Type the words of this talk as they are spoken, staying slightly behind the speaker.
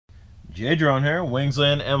J-Drone here,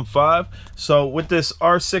 WINGSLND M5. So with this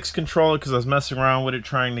R6 controller, because I was messing around with it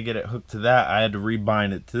trying to get it hooked to that, I had to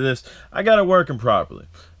rebind it to this. I got it working properly.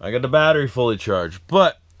 I got the battery fully charged,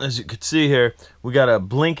 but as you can see here, we got a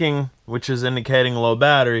blinking, which is indicating low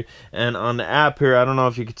battery, and on the app here, I don't know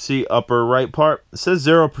if you can see upper right part, it says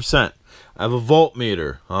 0%. I have a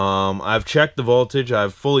voltmeter. I've checked the voltage,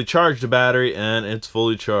 I've fully charged the battery, and it's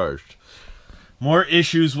fully charged. More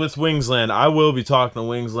issues with WINGSLND. I will be talking to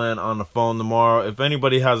WINGSLND on the phone tomorrow. If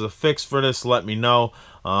anybody has a fix for this, let me know.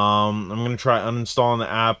 I'm going to try uninstalling the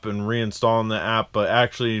app and reinstalling the app, but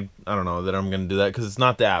actually, I don't know that I'm going to do that because it's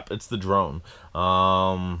not the app, it's the drone.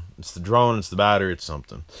 It's the drone, it's the battery, it's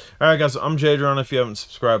something. Alright guys, I'm J-Drone. If you haven't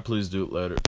subscribed, please do it later.